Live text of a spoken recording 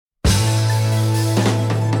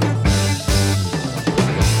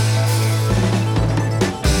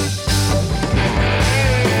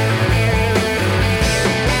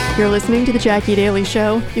You're listening to The Jacki Daily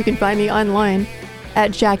Show. You can find me online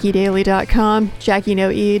at JackiDaily.com. Jacki,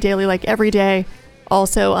 no E, daily like every day.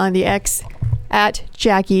 Also on the X at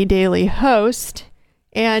Jacki Daily Host.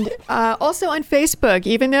 And also on Facebook.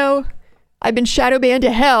 Even though I've been shadow banned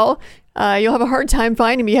to hell, you'll have a hard time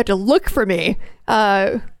finding me. You have to look for me.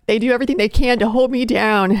 They do everything they can to hold me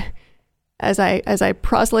down as I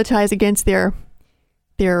proselytize against their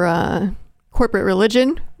corporate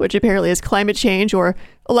religion, which apparently is climate change or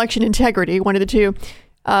election integrity, one of the two.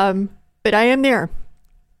 But I am there.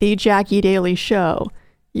 The Jacki Daily Show.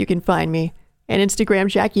 You can find me. And Instagram,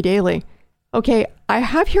 Jacki Daily. Okay, I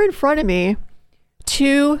have here in front of me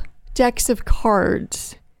 2 decks of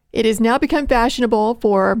cards. It has now become fashionable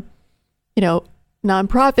for,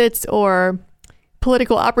 nonprofits or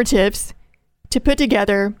political operatives to put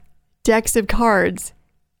together decks of cards.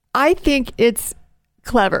 I think it's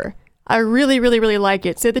clever. I really, really, really like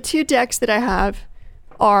it. So the 2 decks that I have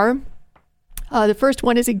are, the first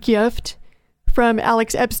one is a gift from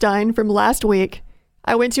Alex Epstein from last week.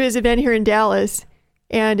 I went to his event here in Dallas,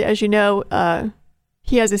 and as you know,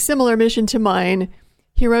 he has a similar mission to mine.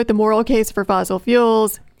 He wrote The Moral Case for Fossil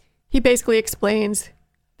Fuels. He basically explains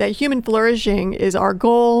that human flourishing is our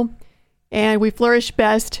goal, and we flourish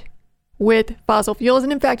best with fossil fuels,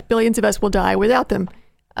 and in fact, billions of us will die without them.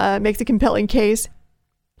 Makes a compelling case.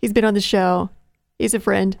 He's been on the show. He's a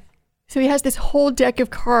friend. So he has this whole deck of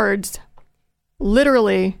cards.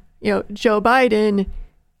 Literally, Joe Biden,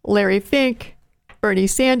 Larry Fink, Bernie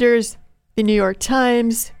Sanders, the New York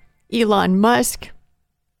Times, Elon Musk.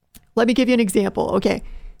 Let me give you an example. Okay.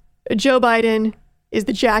 Joe Biden is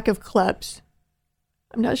the jack of clubs.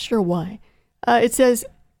 I'm not sure why. It says,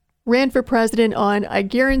 ran for president on, I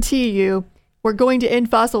guarantee you, we're going to end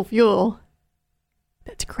fossil fuel.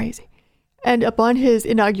 That's crazy. And upon his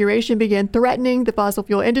inauguration began threatening the fossil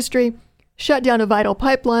fuel industry, shut down a vital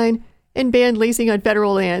pipeline, and banned leasing on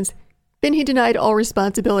federal lands. Then he denied all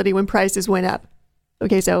responsibility when prices went up.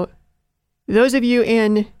 Okay, so those of you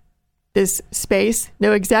in this space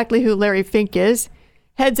know exactly who Larry Fink is.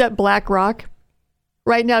 Heads up BlackRock.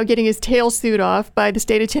 Right now getting his tail sued off by the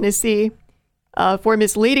state of Tennessee for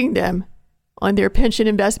misleading them on their pension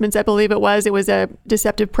investments, I believe it was. It was a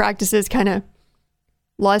deceptive practices kind of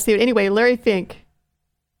lawsuit. Anyway, Larry Fink,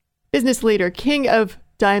 business leader, king of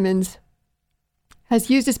diamonds,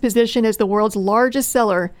 has used his position as the world's largest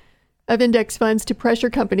seller of index funds to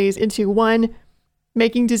pressure companies into 1,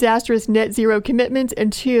 making disastrous net zero commitments,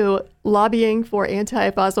 and 2, lobbying for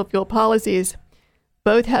anti-fossil fuel policies.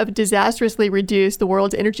 Both have disastrously reduced the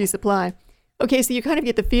world's energy supply. Okay, so you kind of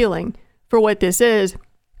get the feeling for what this is.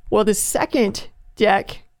 Well, the second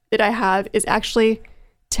deck that I have is actually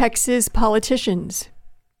Texas politicians.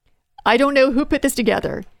 I don't know who put this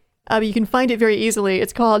together. You can find it very easily.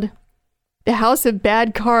 It's called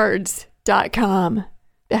thehouseofbadcards.com.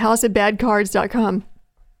 Thehouseofbadcards.com.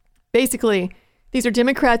 Basically, these are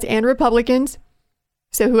Democrats and Republicans.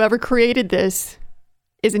 So whoever created this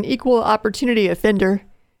is an equal opportunity offender.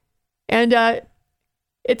 And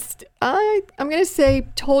it's, I'm going to say,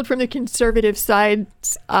 told from the conservative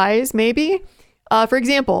side's eyes, maybe. For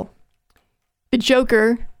example, the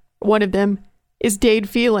Joker, one of them, is Dade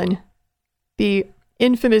Phelan, the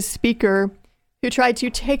infamous speaker who tried to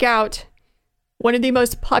take out one of the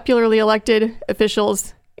most popularly elected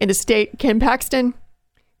officials in the state, Ken Paxton,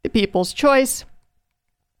 the People's Choice.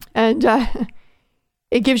 And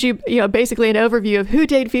it gives you, basically an overview of who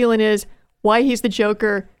Dade Phelan is, why he's the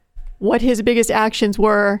Joker, what his biggest actions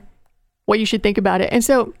were, what you should think about it. And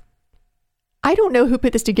so I don't know who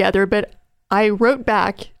put this together, but I wrote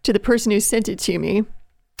back to the person who sent it to me,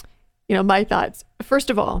 my thoughts.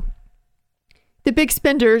 First of all, the big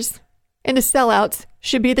spenders and the sellouts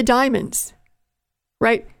should be the diamonds,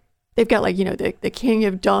 right? They've got the king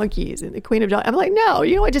of donkeys and the queen of donkeys. I'm like, no,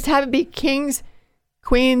 just have it be kings,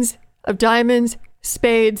 queens of diamonds,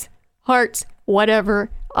 spades, hearts, whatever.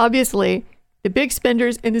 Obviously, the big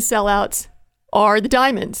spenders and the sellouts are the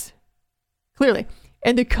diamonds, clearly.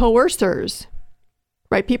 And the coercers,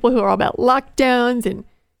 right? People who are all about lockdowns and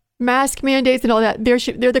mask mandates and all that, they're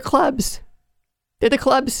the clubs. They're the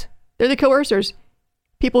clubs. They're the coercers.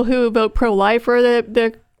 People who vote pro-life are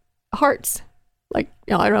the hearts.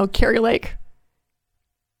 Carrie Lake.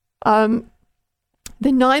 The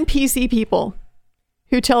non-PC people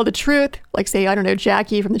who tell the truth, like say,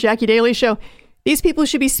 Jacki from the Jacki Daily Show, these people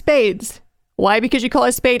should be spades. Why? Because you call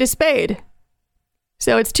a spade a spade.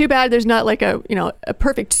 So it's too bad there's not a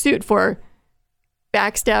perfect suit for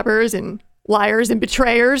backstabbers and liars and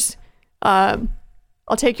betrayers. I'll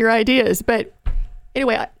take your ideas. But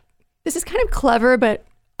anyway, this is kind of clever, but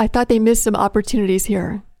I thought they missed some opportunities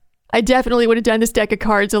here. I definitely would have done this deck of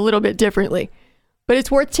cards a little bit differently. But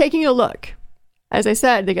it's worth taking a look. As I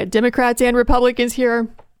said, they got Democrats and Republicans here.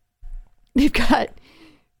 They've got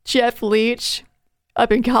Jeff Leach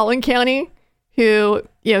up in Collin County, who,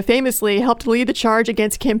 famously helped lead the charge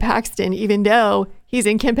against Kim Paxton, even though he's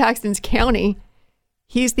in Kim Paxton's county.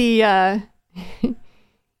 He's the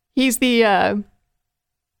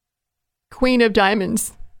Queen of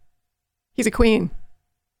Diamonds. He's a queen.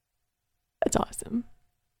 That's awesome.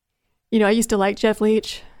 I used to like Jeff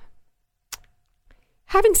Leach.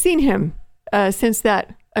 Haven't seen him since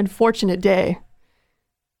that unfortunate day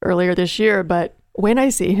earlier this year, but when I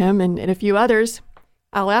see him and a few others,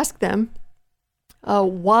 I'll ask them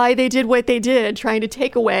why they did what they did, trying to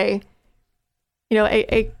take away,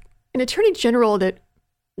 an attorney general that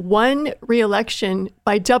won re-election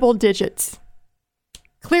by double digits.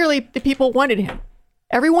 Clearly, the people wanted him.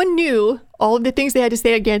 Everyone knew all of the things they had to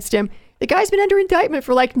say against him. The guy's been under indictment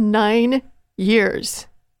for like 9 years,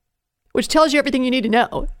 which tells you everything you need to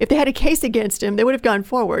know. If they had a case against him, they would have gone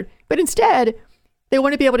forward. But instead, they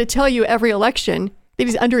want to be able to tell you every election that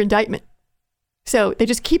he's under indictment. So they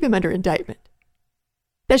just keep him under indictment.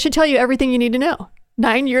 That should tell you everything you need to know.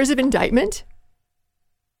 9 years of indictment.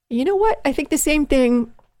 You know what? I think the same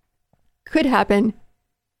thing could happen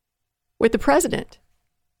with the president.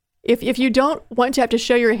 If you don't want to have to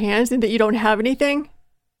show your hands and that you don't have anything,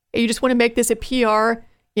 and you just want to make this a PR,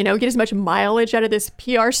 get as much mileage out of this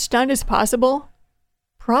PR stunt as possible,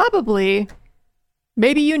 probably,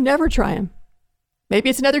 maybe you never try him. Maybe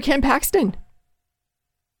it's another Kim Paxton.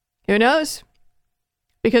 Who knows?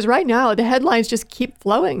 Because right now, the headlines just keep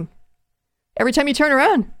flowing. Every time you turn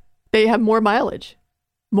around, they have more mileage,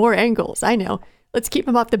 more angles. I know. Let's keep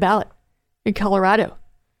him off the ballot in Colorado.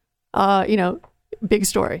 Big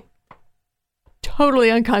story.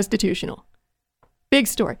 Totally unconstitutional. Big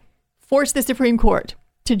story. Force the Supreme Court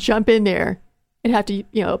to jump in there and have to,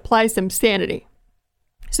 apply some sanity.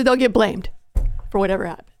 So they'll get blamed for whatever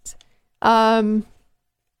happens.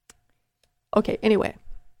 Okay, anyway.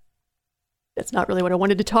 That's not really what I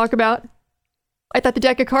wanted to talk about. I thought the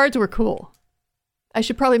deck of cards were cool. I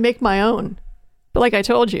should probably make my own. But like I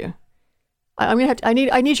told you, I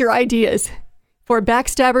need your ideas for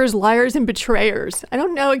backstabbers, liars, and betrayers. I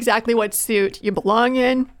don't know exactly what suit you belong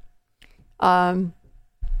in. I'll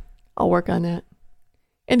work on that.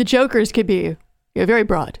 And the jokers could be very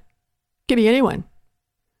broad. Could be anyone.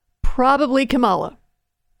 Probably Kamala.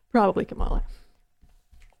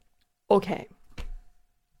 Okay.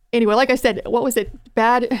 Anyway, like I said, what was it?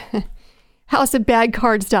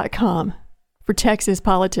 houseofbadcards.com for Texas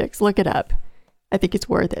politics. Look it up. I think it's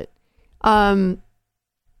worth it.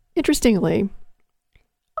 Interestingly,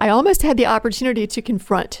 I almost had the opportunity to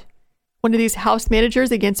confront one of these house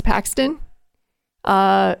managers against Paxton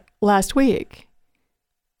last week.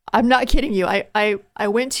 I'm not kidding you. I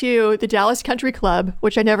went to the Dallas Country Club,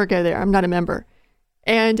 which I never go there. I'm not a member.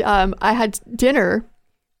 And I had dinner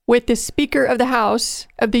with the Speaker of the House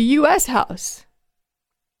of the U.S. House,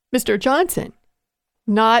 Mr. Johnson,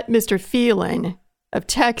 not Mr. Phelan of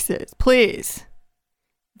Texas. Please.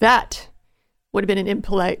 That would have been an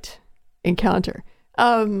impolite encounter.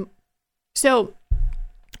 So,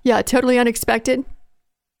 yeah, totally unexpected.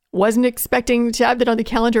 Wasn't expecting to have that on the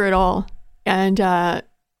calendar at all. And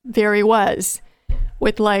there he was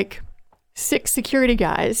with like 6 security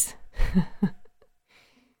guys.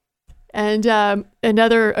 And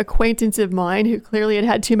another acquaintance of mine who clearly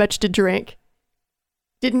had too much to drink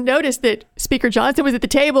didn't notice that Speaker Johnson was at the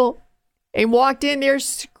table and walked in there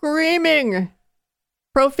screaming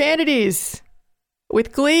profanities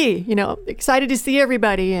with glee, excited to see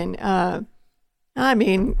everybody. And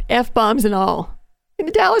F-bombs and all in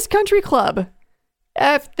the Dallas Country Club.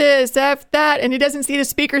 F this, F that. And he doesn't see the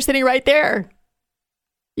speaker sitting right there,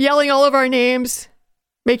 yelling all of our names,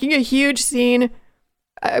 making a huge scene.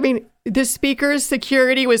 The speaker's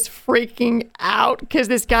security was freaking out because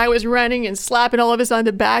this guy was running and slapping all of us on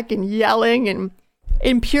the back and yelling and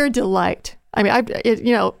in pure delight.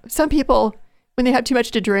 Some people, when they have too much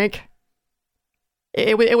to drink,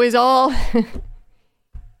 it was all,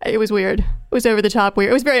 it was weird. It was over the top weird.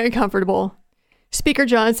 It was very uncomfortable. Speaker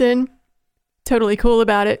Johnson, totally cool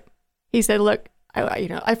about it. He said, look,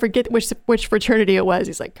 I forget which fraternity it was.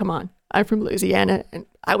 He's like, come on, I'm from Louisiana and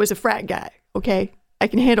I was a frat guy. Okay. I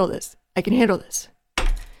can handle this. Because,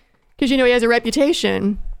 he has a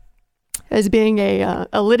reputation as being a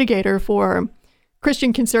litigator for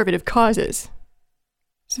Christian conservative causes.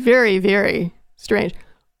 It's very, very strange.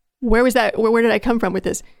 Where was that? Where did I come from with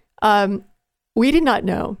this? We did not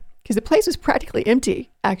know because the place was practically empty,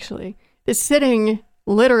 actually. It's sitting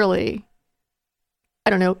literally,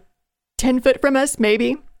 10 foot from us,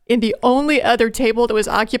 maybe, And the only other table that was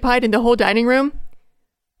occupied in the whole dining room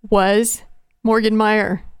was Morgan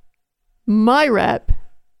Meyer, my rep,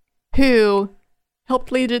 who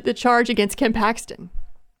helped lead the charge against Ken Paxton.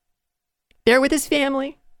 There with his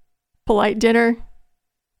family, polite dinner.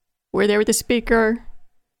 We're there with the speaker.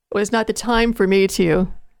 It was not the time for me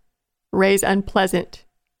to raise unpleasant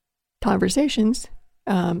conversations,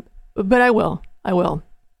 but I will.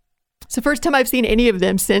 It's the first time I've seen any of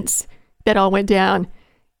them since that all went down,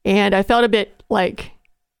 and I felt a bit like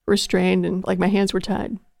restrained and like my hands were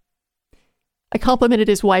tied. I complimented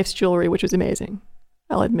his wife's jewelry, which was amazing,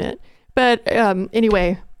 I'll admit. But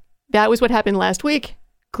anyway, that was what happened last week.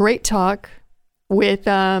 Great talk with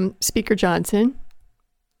Speaker Johnson.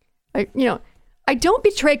 I don't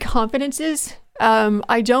betray confidences.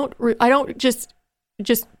 I don't just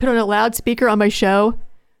put on a loudspeaker on my show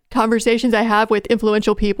conversations I have with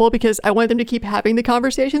influential people, because I want them to keep having the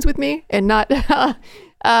conversations with me and not,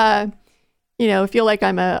 feel like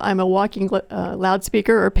I'm a walking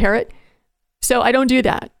loudspeaker or parrot. So I don't do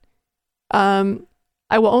that.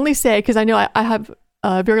 I will only say, because I know I have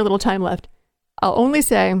very little time left, I'll only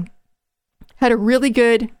say, had a really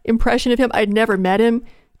good impression of him. I'd never met him,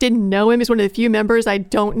 didn't know him. He's one of the few members I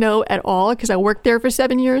don't know at all, because I worked there for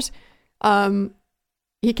 7 years.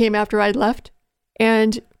 He came after I'd left.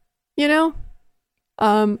 And,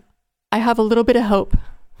 I have a little bit of hope.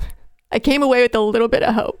 I came away with a little bit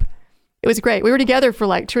of hope. It was great. We were together for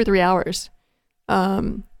like 2 or 3 hours.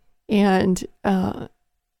 A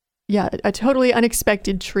totally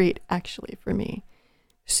unexpected treat, actually, for me.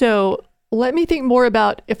 So let me think more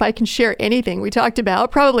about if I can share anything we talked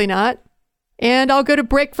about. Probably not. And I'll go to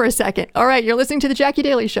break for a second. All right, you're listening to The Jacki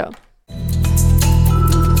Daily Show.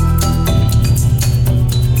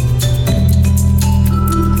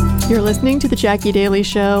 You're listening to The Jacki Daily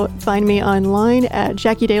Show. Find me online at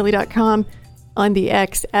jackidaily.com, on the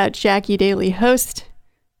X at Jacki Daily Host,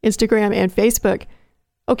 Instagram, and Facebook.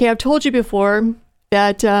 Okay, I've told you before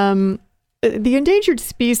that the Endangered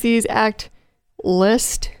Species Act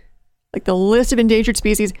list, like the list of endangered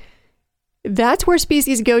species, that's where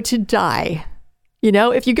species go to die.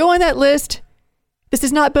 If you go on that list, this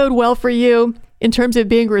does not bode well for you in terms of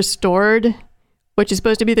being restored, which is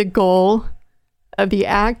supposed to be the goal of the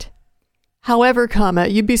act. However,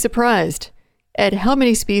 you'd be surprised at how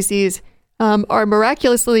many species are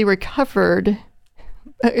miraculously recovered.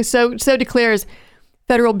 So declares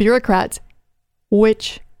federal bureaucrats,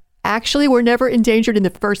 which actually were never endangered in the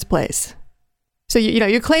first place. So,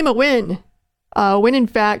 you claim a win, when in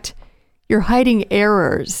fact, you're hiding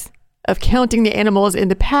errors of counting the animals in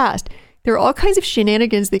the past. There are all kinds of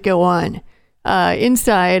shenanigans that go on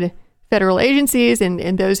inside federal agencies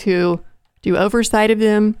and those who do oversight of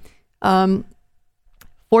them.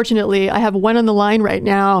 Fortunately, I have one on the line right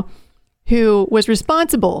now who was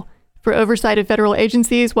responsible for oversight of federal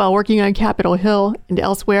agencies while working on Capitol Hill and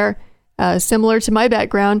elsewhere, similar to my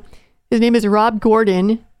background. His name is Rob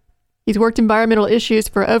Gordon. He's worked environmental issues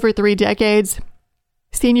for over 3 decades,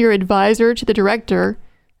 senior advisor to the director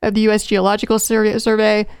of the U.S. Geological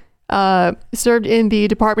Survey, served in the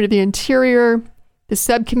Department of the Interior, the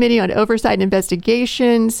Subcommittee on Oversight and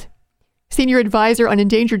Investigations, senior advisor on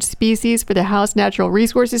endangered species for the House Natural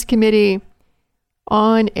Resources Committee,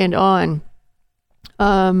 on and on.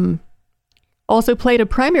 Also played a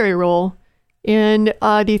primary role in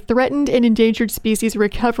the Threatened and Endangered Species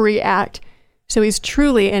Recovery Act. So he's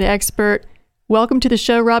truly an expert. Welcome to the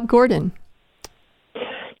show, Rob Gordon.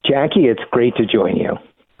 Jacki, it's great to join you.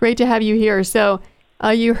 Great to have you here. So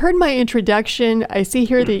you heard my introduction. I see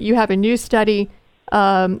here that you have a new study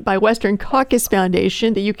by Western Caucus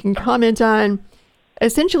Foundation that you can comment on,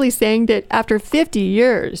 essentially saying that after 50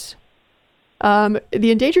 years, the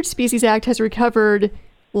Endangered Species Act has recovered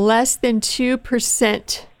less than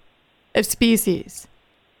 2% of species.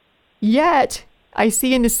 Yet, I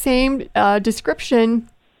see in the same description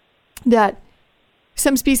that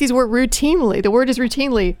some species were routinely, the word is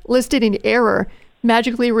routinely, listed in error,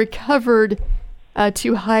 magically recovered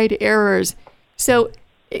to hide errors. So,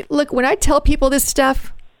 look, when I tell people this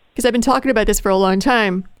stuff, because I've been talking about this for a long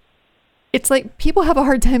time, it's like people have a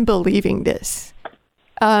hard time believing this.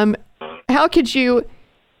 How could you,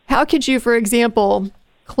 for example,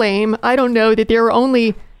 claim, I don't know, that there are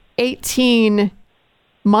only 18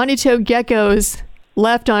 Monito geckos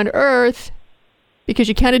left on Earth because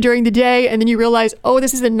you counted during the day and then you realize, oh,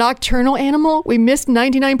 this is a nocturnal animal? We missed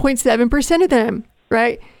 99.7% of them,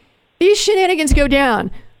 right? These shenanigans go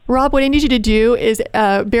down. Rob, what I need you to do is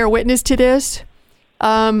bear witness to this.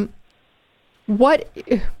 Okay,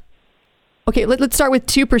 let's start with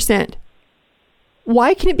 2%.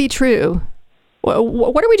 Why can it be true?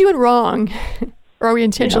 What are we doing wrong Or are we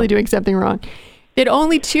intentionally doing something wrong? That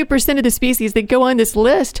only 2% of the species that go on this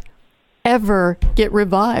list ever get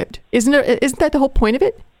revived. Isn't that the whole point of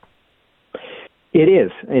it? It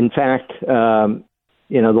is. In fact, the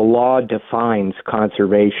law defines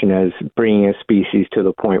conservation as bringing a species to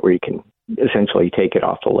the point where you can essentially take it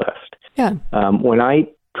off the list. Yeah. When I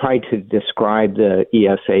try to describe the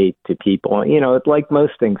ESA to people, it's like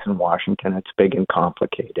most things in Washington, it's big and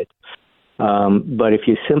complicated. But if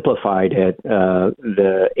you simplified it,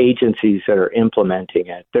 the agencies that are implementing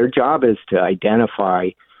it, their job is to identify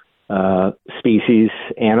species,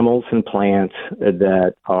 animals and plants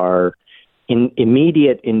that are in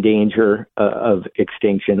immediate danger of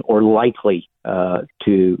extinction or likely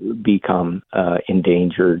to become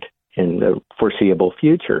endangered in the foreseeable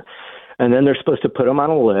future. And then they're supposed to put them on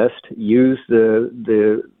a list, use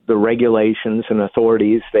the regulations and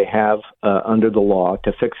authorities they have under the law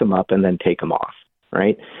to fix them up and then take them off,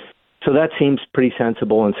 right? So that seems pretty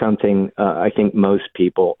sensible and something I think most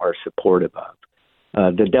people are supportive of.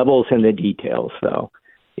 The devil's in the details, though.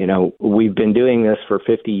 We've been doing this for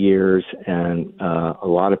 50 years, and a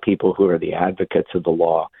lot of people who are the advocates of the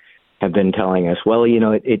law have been telling us, well,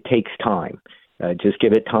 it takes time. Just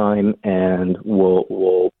give it time, and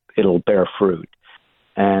it'll bear fruit.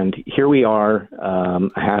 And here we are,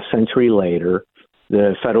 a half century later.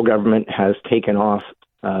 The federal government has taken off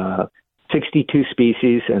 62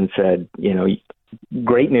 species and said,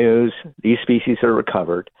 great news, these species are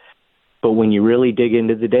recovered. But when you really dig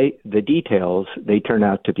into the details, they turn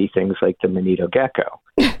out to be things like the Monito Gecko,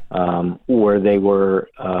 where they were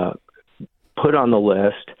put on the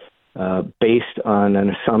list based on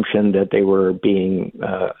an assumption that they were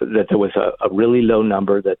that there was a really low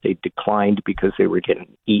number that they declined because they were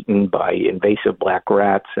getting eaten by invasive black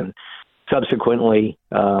rats. And subsequently,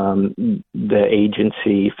 the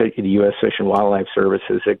agency, the U.S. Fish and Wildlife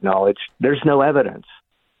Services, acknowledged there's no evidence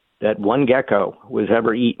that one gecko was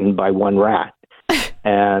ever eaten by one rat.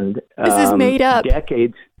 And this is made up.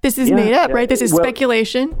 Decades. This is made up, right? This is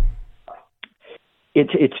speculation.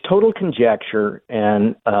 It's total conjecture.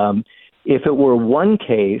 And if it were one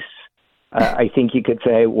case, I think you could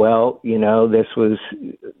say, well, this was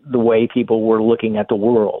the way people were looking at the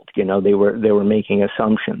world. They were making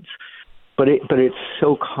assumptions. But it's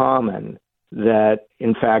so common that,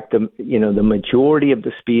 in fact, the majority of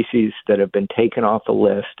the species that have been taken off the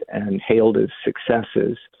list and hailed as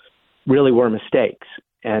successes really were mistakes.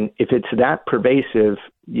 And if it's that pervasive,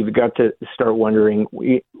 you've got to start wondering,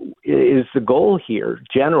 is the goal here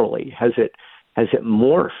generally, has it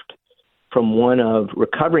morphed from one of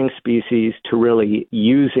recovering species to really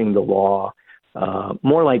using the law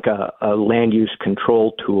more like a land use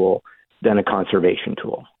control tool than a conservation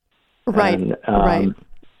tool? Right, right.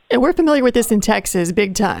 And we're familiar with this in Texas,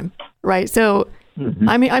 big time, right? So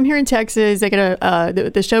I'm here in Texas. I get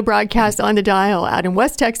the show broadcast on the dial out in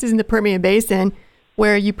West Texas in the Permian Basin,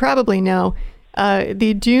 where you probably know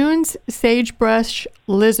the Dunes sagebrush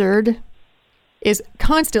lizard is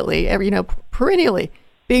constantly, perennially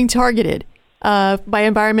being targeted by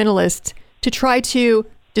environmentalists to try to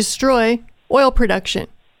destroy oil production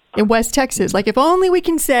in West Texas. Like, if only we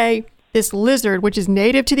can say this lizard, which is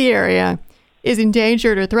native to the area, is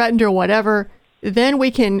endangered or threatened or whatever, then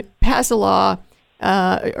we can pass a law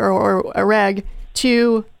or a reg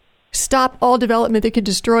to stop all development that could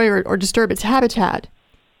destroy or disturb its habitat.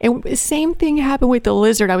 And the same thing happened with the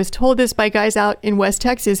lizard. I was told this by guys out in West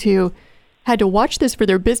Texas who had to watch this for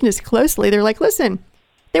their business closely. They're like, listen,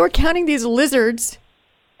 they were counting these lizards,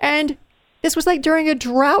 and this was like during a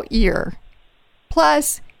drought year.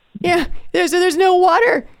 Plus, there's no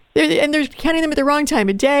water. And they're counting them at the wrong time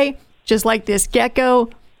of day, just like this gecko.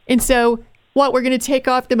 And so we're going to take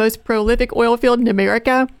off the most prolific oil field in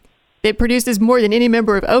America that produces more than any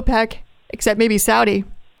member of OPEC, except maybe Saudi,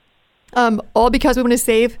 all because we want to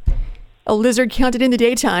save a lizard counted in the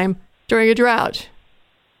daytime during a drought.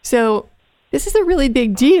 So this is a really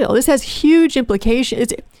big deal. This has huge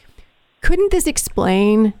implications. Couldn't this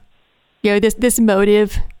explain, this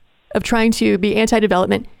motive of trying to be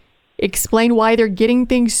anti-development, explain why they're getting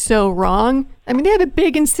things so wrong? I mean, they have a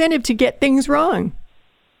big incentive to get things wrong.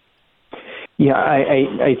 Yeah,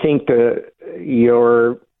 I think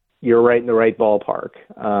you're right in the right ballpark.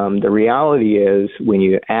 The reality is, when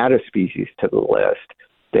you add a species to the list,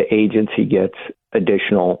 the agency gets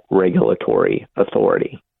additional regulatory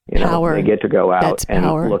authority. Power. They get to go out That's and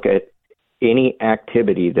power. look at any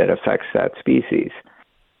activity that affects that species.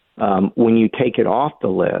 When you take it off the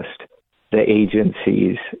list, the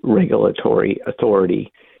agency's regulatory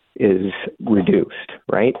authority is reduced,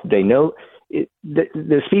 right? They know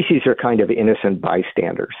the species are kind of innocent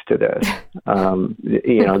bystanders to this.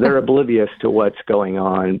 They're oblivious to what's going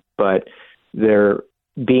on, but they're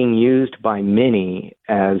being used by many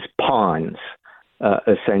as pawns,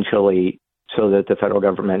 essentially, so that the federal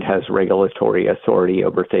government has regulatory authority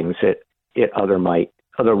over things that it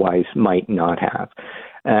otherwise might not have.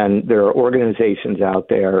 And there are organizations out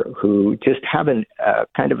there who just have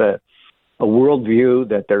kind of a worldview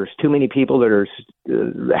that there's too many people that are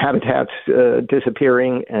habitats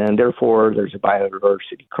disappearing, and therefore there's a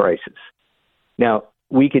biodiversity crisis. Now,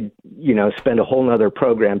 we could, spend a whole nother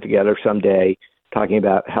program together someday talking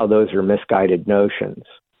about how those are misguided notions.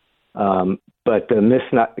 But the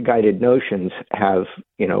misguided notions have,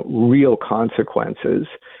 real consequences.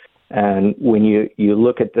 And when you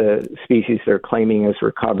look at the species they're claiming as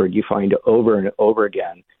recovered, you find over and over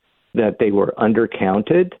again that they were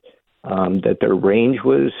undercounted, that their range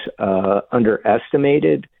was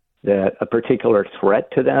underestimated, that a particular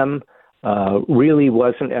threat to them really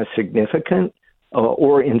wasn't as significant,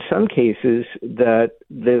 or in some cases that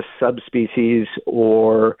this subspecies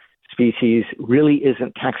or species really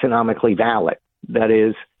isn't taxonomically valid. That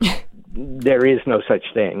is, there is no such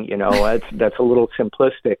thing. That's a little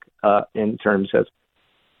simplistic in terms of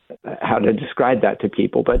how to describe that to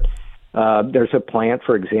people. But there's a plant,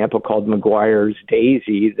 for example, called McGuire's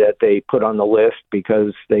daisy that they put on the list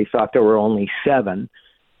because they thought there were only 7.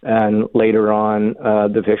 And later on,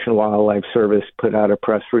 the Fish and Wildlife Service put out a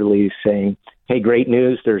press release saying, hey, great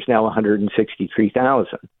news, there's now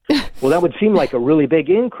 163,000. Well, that would seem like a really big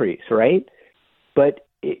increase, right? But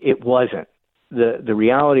it wasn't. The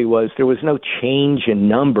reality was there was no change in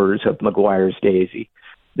numbers of McGuire's daisy.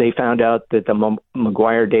 They found out that the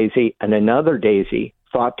McGuire daisy and another daisy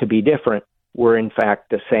thought to be different were in fact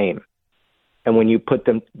the same. And when you put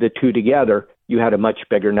the two together, you had a much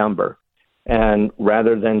bigger number. And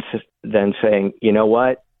rather than saying, you know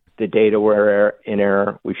what, the data were in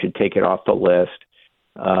error, we should take it off the list,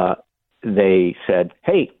 they said,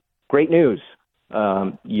 hey, great news.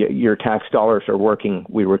 Your tax dollars are working.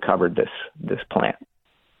 We recovered this plant.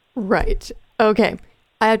 Right. Okay.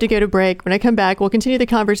 I have to go to break. When I come back, we'll continue the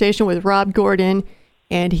conversation with Rob Gordon.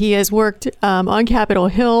 And he has worked on Capitol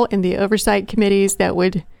Hill in the oversight committees that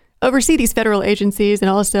would oversee these federal agencies, and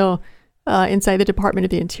also inside the Department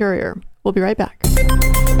of the Interior. We'll be right back.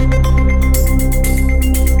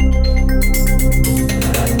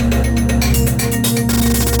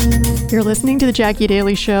 You're listening to the Jacki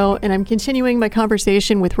Daily Show, and I'm continuing my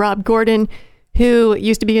conversation with Rob Gordon, who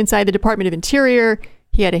used to be inside the Department of Interior.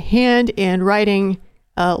 He had a hand in writing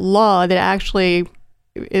a law that actually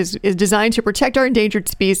is designed to protect our endangered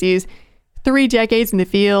species. 3 decades in the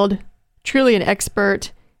field, truly an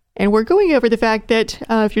expert. And we're going over the fact that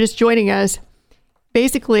if you're just joining us,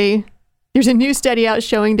 basically there's a new study out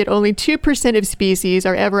showing that only 2% of species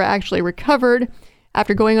are ever actually recovered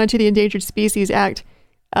after going onto the Endangered Species Act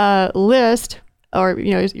list, or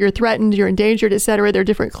you're threatened, you're endangered, etc. There are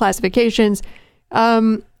different classifications.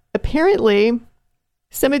 Apparently,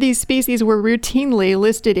 some of these species were routinely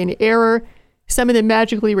listed in error. Some of them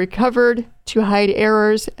magically recovered to hide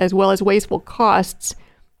errors, as well as wasteful costs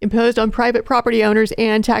imposed on private property owners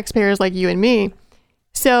and taxpayers like you and me.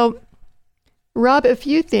 So, Rob, a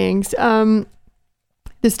few things. The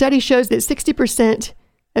study shows that 60%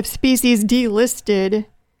 of species delisted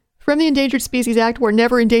from the Endangered Species Act were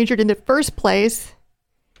never endangered in the first place,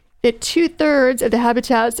 that 2/3 of the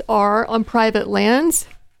habitats are on private lands.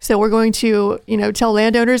 So we're going to, tell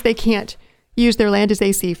landowners they can't use their land as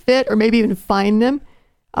they see fit, or maybe even fine them.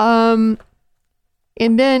 And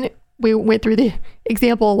then we went through the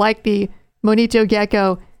example like the Monito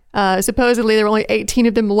Gecko. Supposedly there were only 18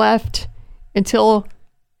 of them left until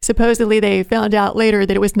supposedly they found out later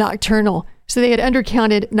that it was nocturnal. So they had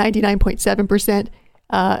undercounted 99.7%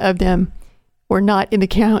 of them were not in the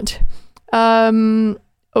count.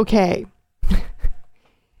 Okay.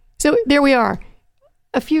 So there we are.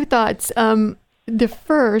 A few thoughts. The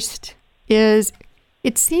first is,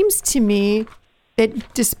 it seems to me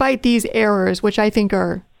that despite these errors, which I think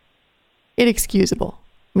are inexcusable,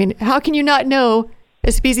 I mean, how can you not know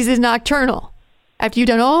a species is nocturnal after you've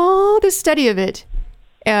done all this study of it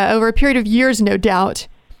over a period of years, no doubt?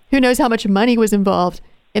 Who knows how much money was involved,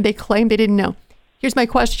 and they claim they didn't know. Here's my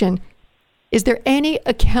question. Is there any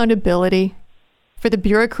accountability for the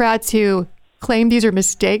bureaucrats who claim these are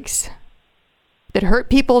mistakes that hurt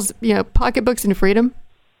people's, pocketbooks and freedom?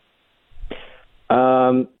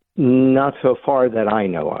 Not so far that I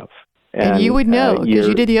know of. And you would know because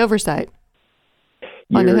you did the oversight.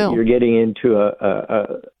 on the Hill. You're getting into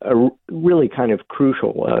a really kind of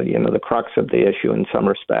crucial, the crux of the issue in some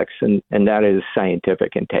respects, and that is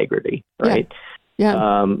scientific integrity, right?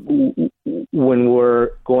 Yeah. When we're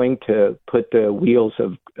going to put the wheels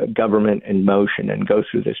of government in motion and go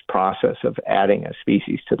through this process of adding a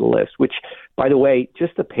species to the list, which, by the way,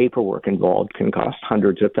 just the paperwork involved can cost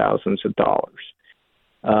hundreds of thousands of dollars.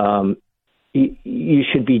 You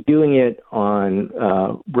should be doing it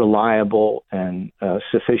on reliable and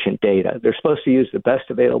sufficient data. They're supposed to use the best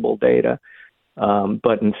available data,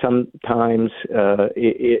 but in sometimes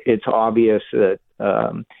it's obvious that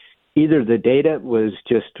either the data was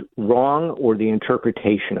just wrong or the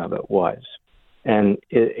interpretation of it was. And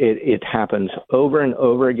it happens over and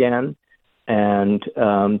over again. And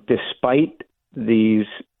despite these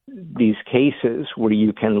cases where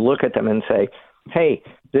you can look at them and say, hey,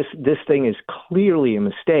 this thing is clearly a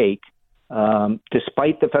mistake,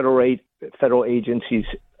 despite the federal agencies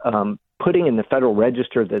putting in the Federal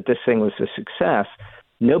Register that this thing was a success,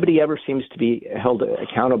 nobody ever seems to be held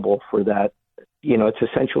accountable for that. It's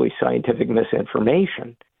essentially scientific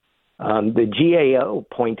misinformation. The GAO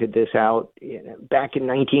pointed this out back in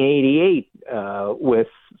 1988 with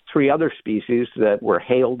 3 other species that were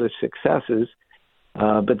hailed as successes,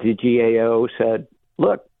 but the GAO said,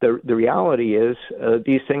 look, the reality is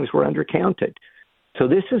these things were undercounted. So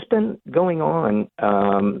this has been going on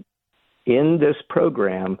in this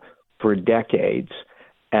program for decades,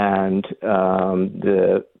 and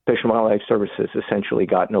the Fish and Wildlife Service has essentially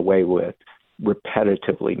gotten away with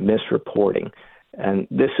repetitively misreporting. And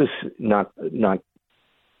this is not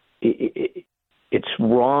it's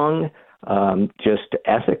wrong just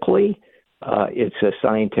ethically. It's a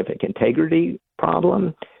scientific integrity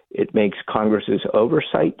problem. It makes Congress's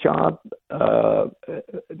oversight job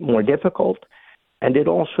more difficult, and it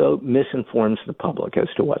also misinforms the public as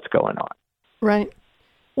to what's going on. Right.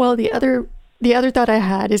 Well, the other thought I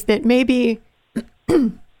had is that maybe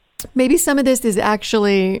some of this is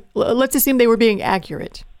actually, let's assume they were being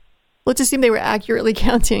accurate. Let's assume they were accurately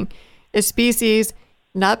counting a species,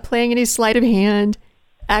 not playing any sleight of hand,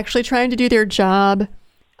 actually trying to do their job.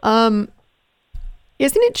 Isn't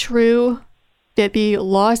it true that the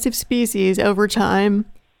loss of species over time,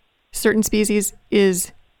 certain species,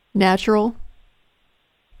 is natural?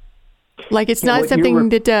 Like it's not something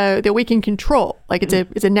that we can control. Like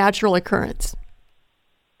it's a natural occurrence.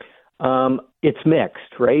 It's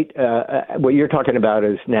mixed, right? What you're talking about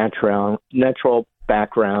is natural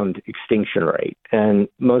background extinction rate, and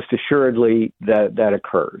most assuredly that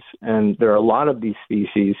occurs. And there are a lot of these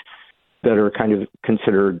species that are kind of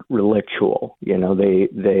considered relictual.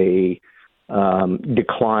 They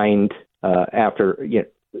declined after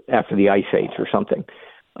the ice age or something.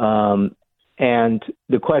 And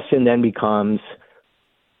the question then becomes,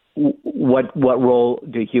 what role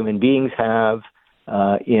do human beings have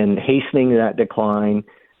in hastening that decline?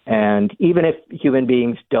 And even if human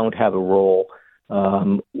beings don't have a role,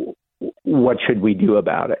 what should we do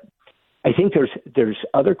about it? I think there's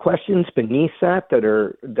other questions beneath that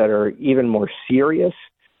are even more serious,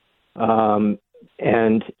 and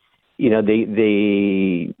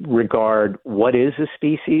they regard what is a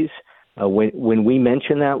species. When we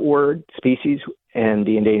mention that word, species, and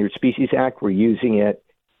the Endangered Species Act, we're using it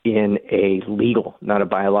in a legal, not a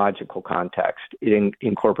biological context. It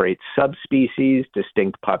incorporates subspecies,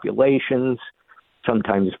 distinct populations,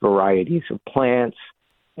 sometimes varieties of plants,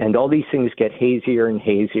 and all these things get hazier and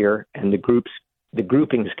hazier, and the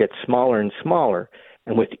groupings get smaller and smaller.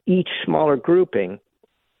 And with each smaller grouping,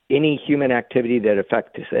 any human activity that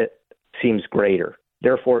affects it seems greater.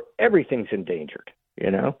 Therefore, everything's endangered.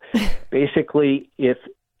 Basically, if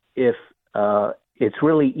it's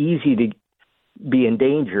really easy to be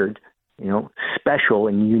endangered, special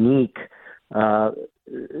and unique,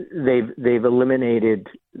 they've eliminated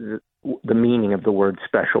the meaning of the word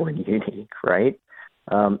special and unique, right?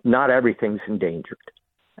 Not everything's endangered,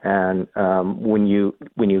 and when you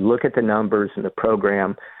look at the numbers in the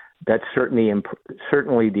program, that's certainly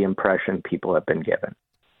the impression people have been given.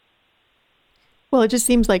 Well, it just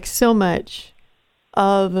seems like so much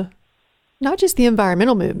of not just the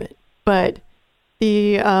environmental movement, but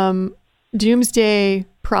the doomsday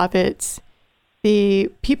prophets, the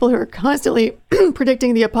people who are constantly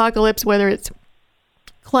predicting the apocalypse, whether it's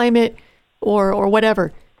climate or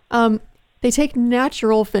whatever, they take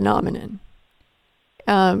natural phenomenon.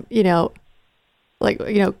 Global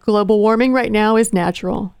warming right now is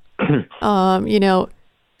natural.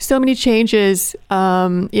 So many changes.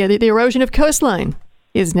 The erosion of coastline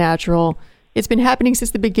is natural. It's been happening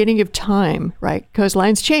since the beginning of time, right?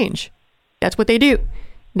 Coastlines change. That's what they do.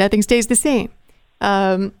 Nothing stays the same.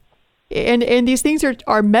 And these things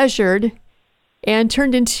are measured and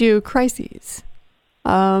turned into crises.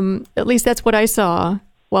 At least that's what I saw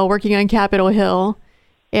while working on Capitol Hill.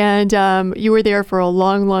 And you were there for a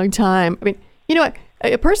long, long time. I mean, you know what?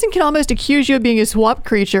 A person can almost accuse you of being a swamp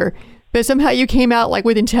creature, but somehow you came out like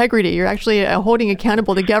with integrity. You're actually holding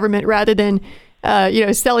accountable the government rather than,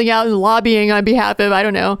 selling out and lobbying on behalf of, I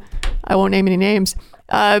don't know, I won't name any names.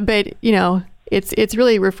 But, it's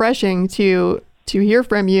really refreshing to hear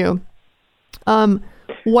from you.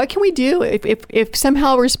 What can we do if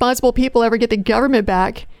somehow responsible people ever get the government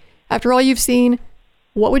back? After all you've seen,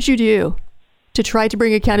 what would you do to try to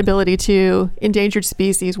bring accountability to endangered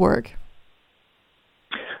species work?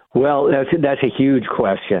 Well, that's a huge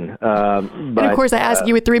question. But and of course, I ask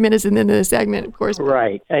you with 3 minutes into the segment, of course.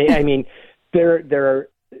 Right. I mean, the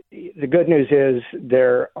good news is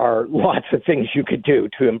there are lots of things you could do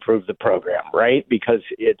to improve the program, right? Because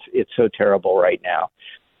it's so terrible right now.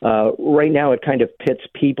 Right now, it kind of pits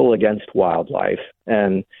people against wildlife.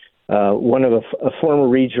 And one of a former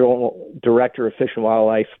regional director of Fish and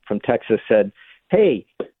Wildlife from Texas said, hey,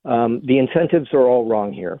 the incentives are all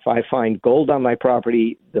wrong here. If I find gold on my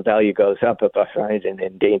property, the value goes up. If I find an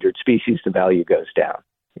endangered species, the value goes down,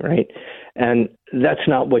 right? And that's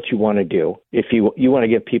not what you want to do. If you want to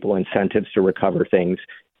give people incentives to recover things,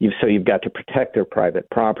 you've got to protect their private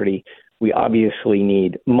property. We obviously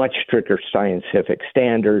need much stricter scientific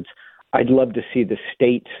standards. I'd love to see the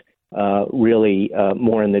states really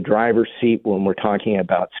more in the driver's seat when we're talking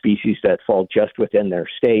about species that fall just within their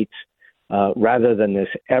states, rather than this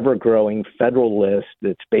ever-growing federal list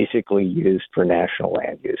that's basically used for national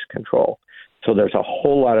land use control. So there's a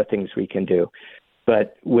whole lot of things we can do.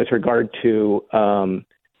 But with regard to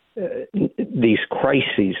these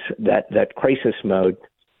crises, that crisis mode,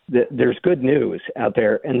 there's good news out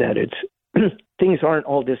there, and that it's things aren't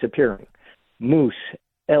all disappearing. Moose,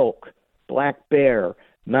 elk, black bear,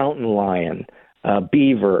 mountain lion,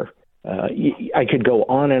 beaver. I could go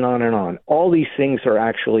on and on and on. All these things are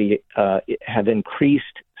actually have increased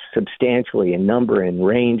substantially in number and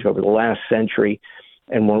range over the last century.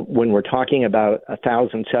 And when we're talking about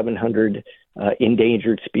 1,700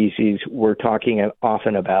 endangered species, we're talking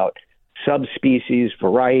often about subspecies,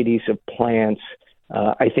 varieties of plants.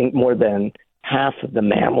 I think more than half of the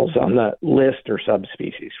mammals on the list are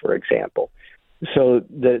subspecies, for example. So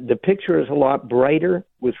the picture is a lot brighter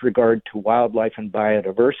with regard to wildlife and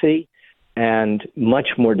biodiversity, and much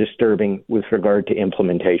more disturbing with regard to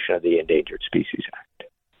implementation of the Endangered Species Act.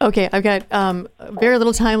 Okay, I've got very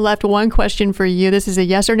little time left. One question for you. This is a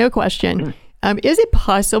yes or no question. Is it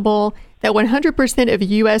possible that 100% of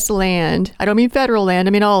U.S. land, I don't mean federal land,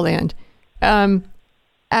 I mean all land,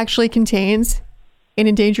 actually contains an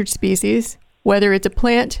endangered species, whether it's a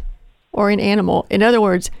plant or an animal? In other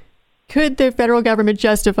words, could the federal government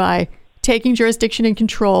justify taking jurisdiction and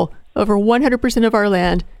control over 100% of our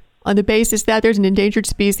land on the basis that there's an endangered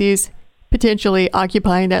species potentially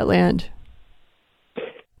occupying that land?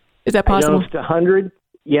 Is that possible? I know it's 100.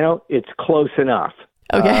 It's close enough.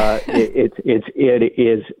 Okay. It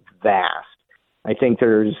is vast. I think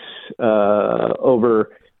there's over.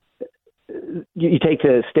 You take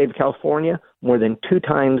the state of California, more than 2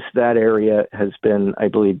 times that area has been, I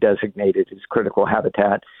believe, designated as critical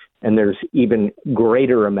habitat, and there's even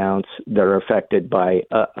greater amounts that are affected by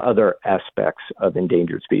other aspects of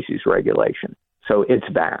endangered species regulation. So it's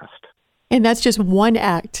vast. And that's just one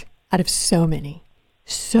act out of so many.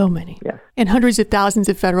 Yeah. And hundreds of thousands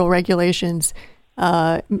of federal regulations,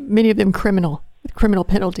 many of them criminal, with criminal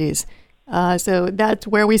penalties. So that's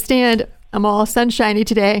where we stand. I'm all sunshiny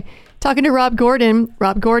today. Talking to Rob Gordon.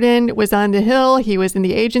 Rob Gordon was on the Hill. He was in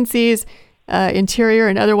the agencies, interior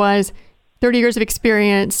and otherwise, 30 years of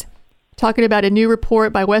experience, talking about a new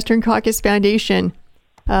report by Western Caucus Foundation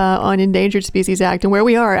on Endangered Species Act and where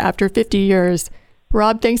we are after 50 years.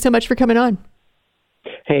 Rob, thanks so much for coming on.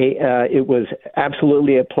 Hey, it was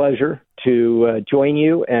absolutely a pleasure to join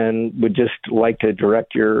you, and would just like to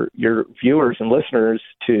direct your viewers and listeners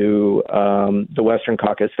to the Western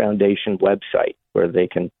Caucus Foundation website, where they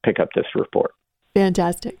can pick up this report.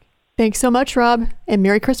 Fantastic. Thanks so much, Rob, and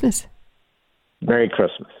Merry Christmas. Merry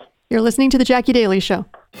Christmas. You're listening to The Jacki Daily Show.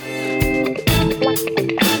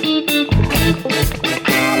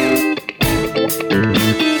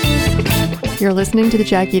 You're listening to The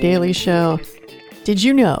Jacki Daily Show. Did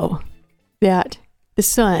you know that the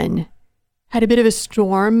sun had a bit of a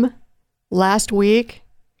storm last week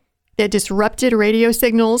that disrupted radio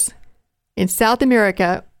signals in South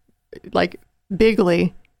America, like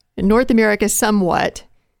bigly, in North America somewhat,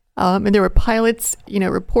 and there were pilots,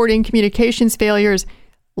 reporting communications failures.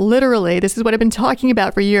 Literally, this is what I've been talking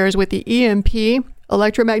about for years with the EMP,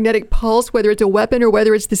 electromagnetic pulse, whether it's a weapon or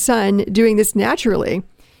whether it's the sun doing this naturally.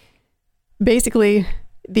 Basically,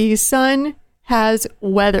 the sun has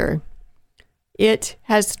weather. It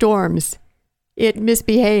has storms. It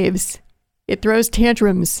misbehaves. It throws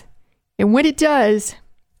tantrums. And when it does,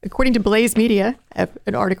 according to Blaze Media, I have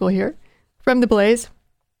an article here from the Blaze,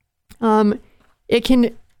 it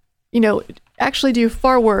can, actually do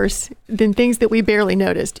far worse than things that we barely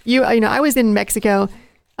noticed. I was in Mexico.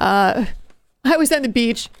 I was on the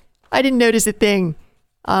beach. I didn't notice a thing.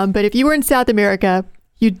 But if you were in South America,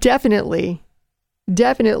 you definitely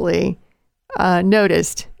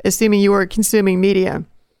noticed, assuming you were consuming media.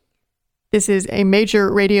 This is a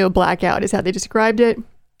major radio blackout, is how they described it.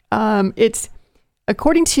 It's,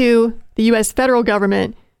 according to the U.S. federal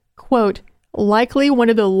government, quote, likely one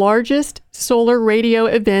of the largest solar radio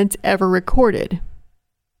events ever recorded,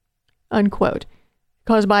 unquote,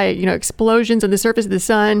 caused by, explosions on the surface of the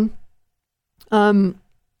sun.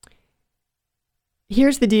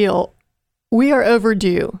 Here's the deal. We are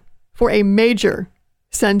overdue for a major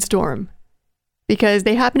sunstorm because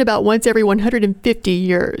they happen about once every 150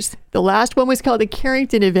 years. The last one was called the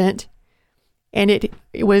Carrington event, and it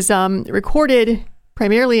was recorded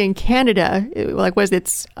primarily in Canada. It was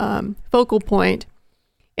its focal point.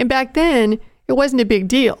 And back then, it wasn't a big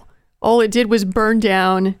deal. All it did was burn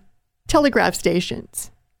down telegraph stations,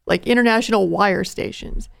 like international wire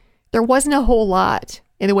stations. There wasn't a whole lot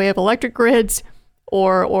in the way of electric grids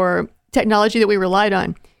or technology that we relied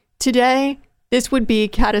on. Today, this would be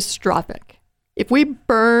catastrophic. If we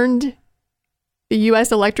burned the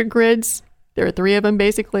U.S. electric grids, there are 3 of them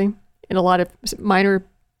basically, and a lot of minor,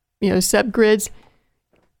 subgrids.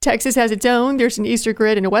 Texas has its own. There's an eastern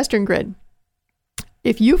grid and a western grid.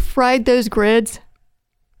 If you fried those grids,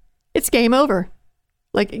 it's game over.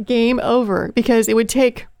 Like game over, because it would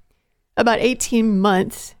take about 18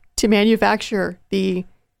 months to manufacture the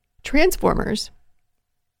transformers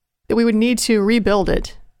that we would need to rebuild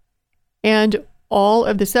it. And all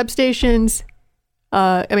of the substations,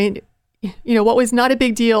 what was not a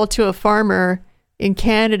big deal to a farmer in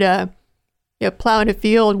Canada, plowing a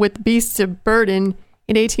field with beasts of burden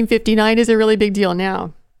in 1859 is a really big deal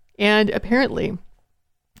now. And apparently,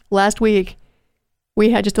 last week, we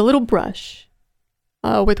had just a little brush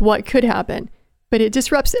with what could happen, but it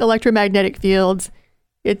disrupts electromagnetic fields.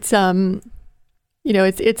 It's, I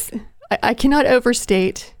cannot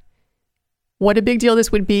overstate what a big deal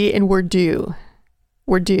this would be, and we're due.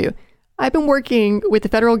 We're due. I've been working with the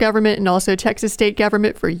federal government and also Texas state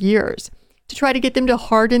government for years to try to get them to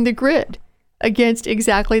harden the grid against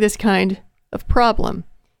exactly this kind of problem.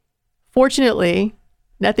 Fortunately,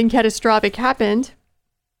 nothing catastrophic happened.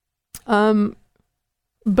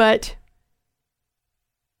 But,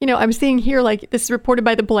 I'm seeing here, this is reported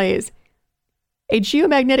by the Blaze. A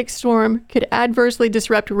geomagnetic storm could adversely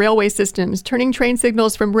disrupt railway systems, turning train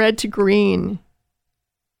signals from red to green.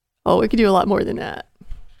 Oh, it could do a lot more than that.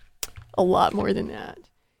 A lot more than that.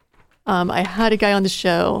 I had a guy on the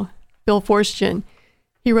show, Bill Forstchen.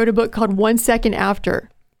 He wrote a book called 1 Second After,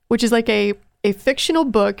 which is like a fictional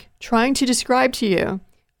book trying to describe to you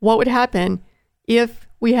what would happen if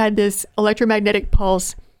we had this electromagnetic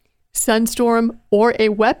pulse sunstorm or a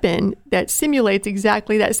weapon that simulates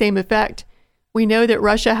exactly that same effect. We know that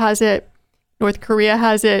Russia has it, North Korea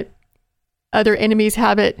has it, other enemies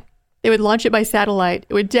have it. They would launch it by satellite.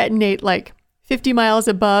 It would detonate 50 miles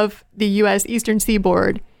above the U.S. eastern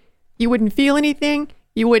seaboard. You wouldn't feel anything,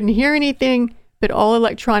 you wouldn't hear anything, but all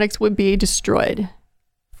electronics would be destroyed,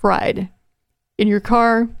 fried. In your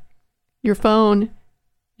car, your phone,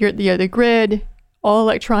 the grid, all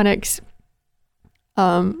electronics,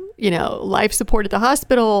 life support at the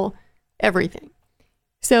hospital, everything.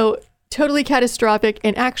 So totally catastrophic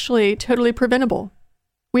and actually totally preventable.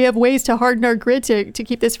 We have ways to harden our grid to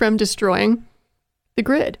keep this from destroying the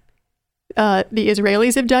grid. The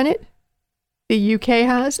Israelis have done it. The UK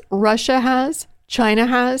has. Russia has. China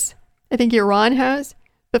has. I think Iran has.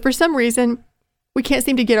 But for some reason, we can't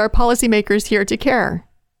seem to get our policymakers here to care.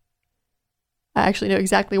 I actually know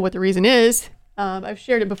exactly what the reason is. I've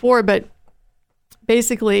shared it before, but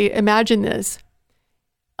basically, imagine this.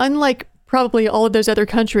 Unlike probably all of those other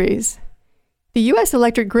countries, the U.S.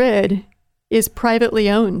 electric grid is privately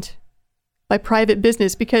owned by private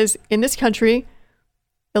business because in this country,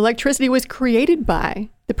 electricity was created by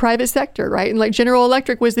the private sector, right? And General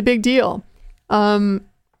Electric was the big deal.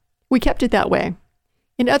 We kept it that way.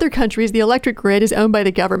 In other countries, the electric grid is owned by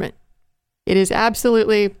the government. It is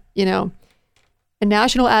absolutely, a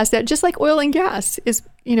national asset, just like oil and gas is,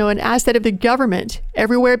 an asset of the government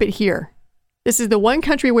everywhere but here. This is the one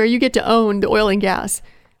country where you get to own the oil and gas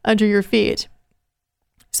under your feet.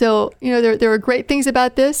 So, there are great things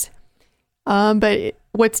about this. But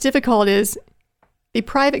what's difficult is the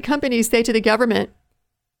private companies say to the government,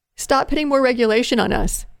 stop putting more regulation on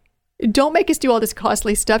us. Don't make us do all this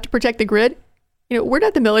costly stuff to protect the grid. We're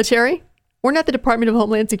not the military. We're not the Department of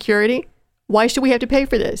Homeland Security. Why should we have to pay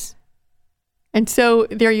for this? And so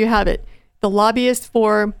there you have it. The lobbyists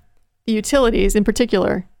for the utilities in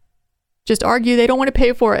particular just argue they don't want to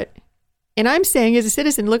pay for it. And I'm saying as a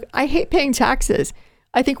citizen, look, I hate paying taxes.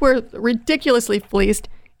 I think we're ridiculously fleeced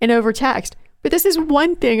and overtaxed. But this is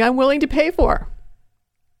one thing I'm willing to pay for.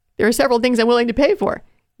 There are several things I'm willing to pay for.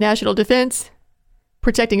 National defense,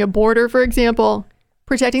 protecting a border, for example,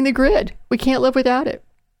 protecting the grid. We can't live without it.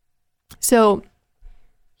 So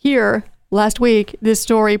here, last week, this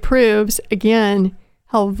story proves again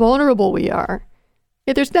how vulnerable we are.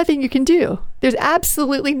 Yet there's nothing you can do. There's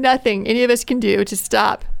absolutely nothing any of us can do to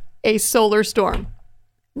stop a solar storm.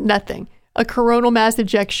 Nothing. A coronal mass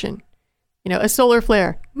ejection. A solar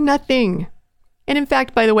flare. Nothing. And in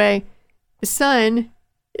fact, by the way, the sun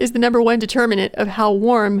is the number one determinant of how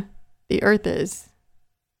warm the earth is.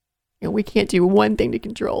 We can't do one thing to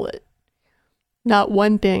control it. Not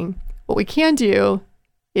one thing. What we can do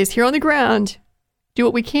is here on the ground, do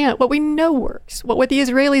what we can, what we know works, what the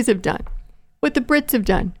Israelis have done, what the Brits have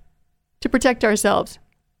done to protect ourselves.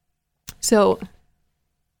 So,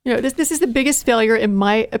 this is the biggest failure, in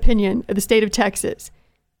my opinion, of the state of Texas.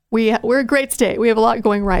 We're a great state. We have a lot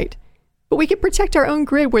going right. But we could protect our own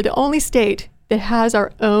grid. We're the only state that has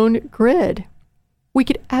our own grid. We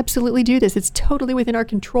could absolutely do this. It's totally within our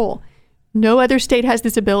control. No other state has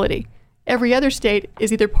this ability. Every other state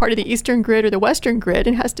is either part of the Eastern grid or the Western grid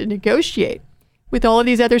and has to negotiate with all of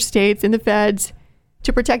these other states and the feds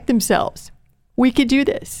to protect themselves. We could do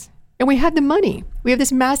this. And we have the money. We have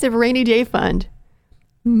this massive rainy day fund,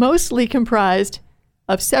 mostly comprised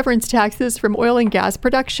of severance taxes from oil and gas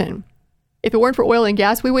production. If it weren't for oil and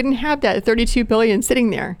gas, we wouldn't have that $32 billion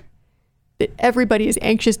sitting there that everybody is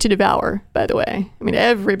anxious to devour, by the way. I mean,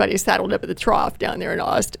 everybody's saddled up at the trough down there in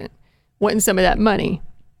Austin, wanting some of that money.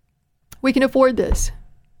 We can afford this.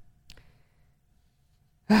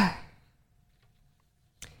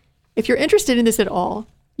 If you're interested in this at all,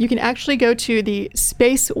 you can actually go to the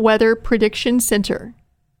Space Weather Prediction Center.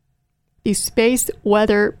 The Space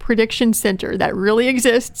Weather Prediction Center, that really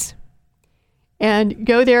exists. And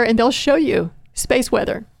go there and they'll show you space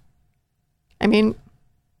weather. I mean,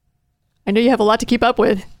 I know you have a lot to keep up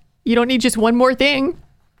with. You don't need just one more thing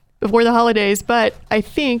before the holidays, but I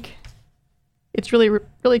think it's really,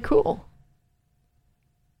 really cool.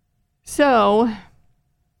 So,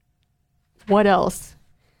 what else?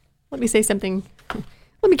 Let me say something.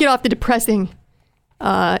 Let me get off the depressing,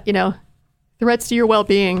 threats to your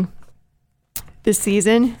well-being this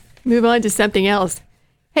season. Move on to something else.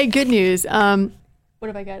 Hey, good news. What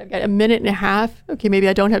have I got? I've got a minute and a half. Okay, maybe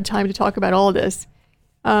I don't have time to talk about all of this.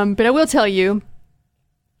 But I will tell you,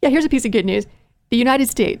 here's a piece of good news. The United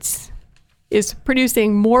States is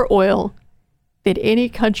producing more oil than any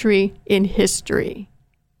country in history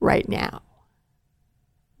right now.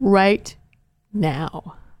 Right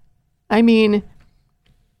now. I mean,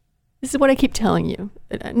 this is what I keep telling you.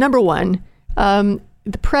 Number one,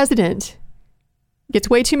 the president gets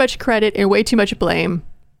way too much credit and way too much blame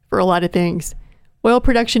for a lot of things. Oil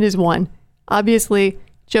production is one. Obviously,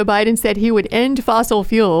 Joe Biden said he would end fossil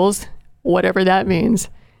fuels, whatever that means.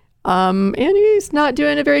 And he's not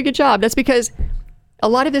doing a very good job. That's because a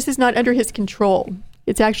lot of this is not under his control.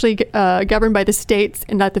 It's actually governed by the states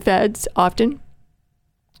and not the feds often.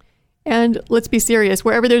 And let's be serious,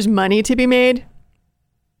 wherever there's money to be made,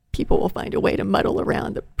 people will find a way to muddle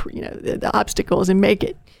around the obstacles and make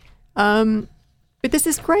it. But this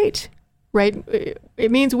is great, right?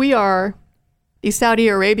 It means we are the Saudi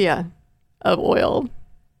Arabia of oil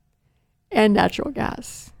and natural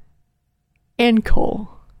gas and coal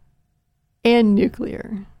and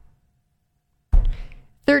nuclear.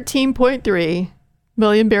 13.3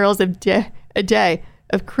 million barrels a day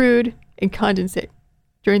of crude and condensate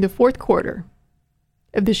during the fourth quarter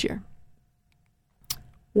of this year.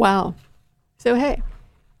 Wow. So, hey,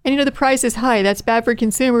 and the price is high. That's bad for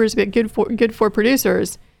consumers, but good for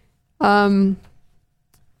producers. Good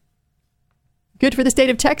for the state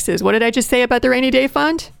of Texas. What did I just say about the rainy day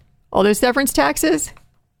fund? All those severance taxes?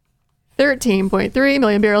 13.3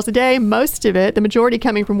 million barrels a day. Most of it, the majority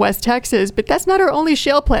coming from West Texas, but that's not our only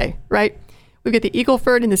shale play, right? We've got the Eagle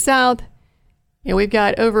Ford in the south. We've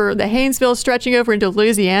got over the Haynesville stretching over into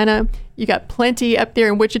Louisiana. You got plenty up there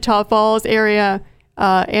in Wichita Falls area,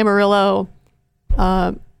 Amarillo,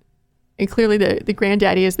 and clearly the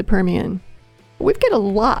granddaddy is the Permian. But we've got a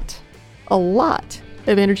lot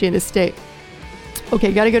of energy in this state.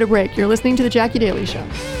 Okay, got to go to break. You're listening to The Jacki Daily Show.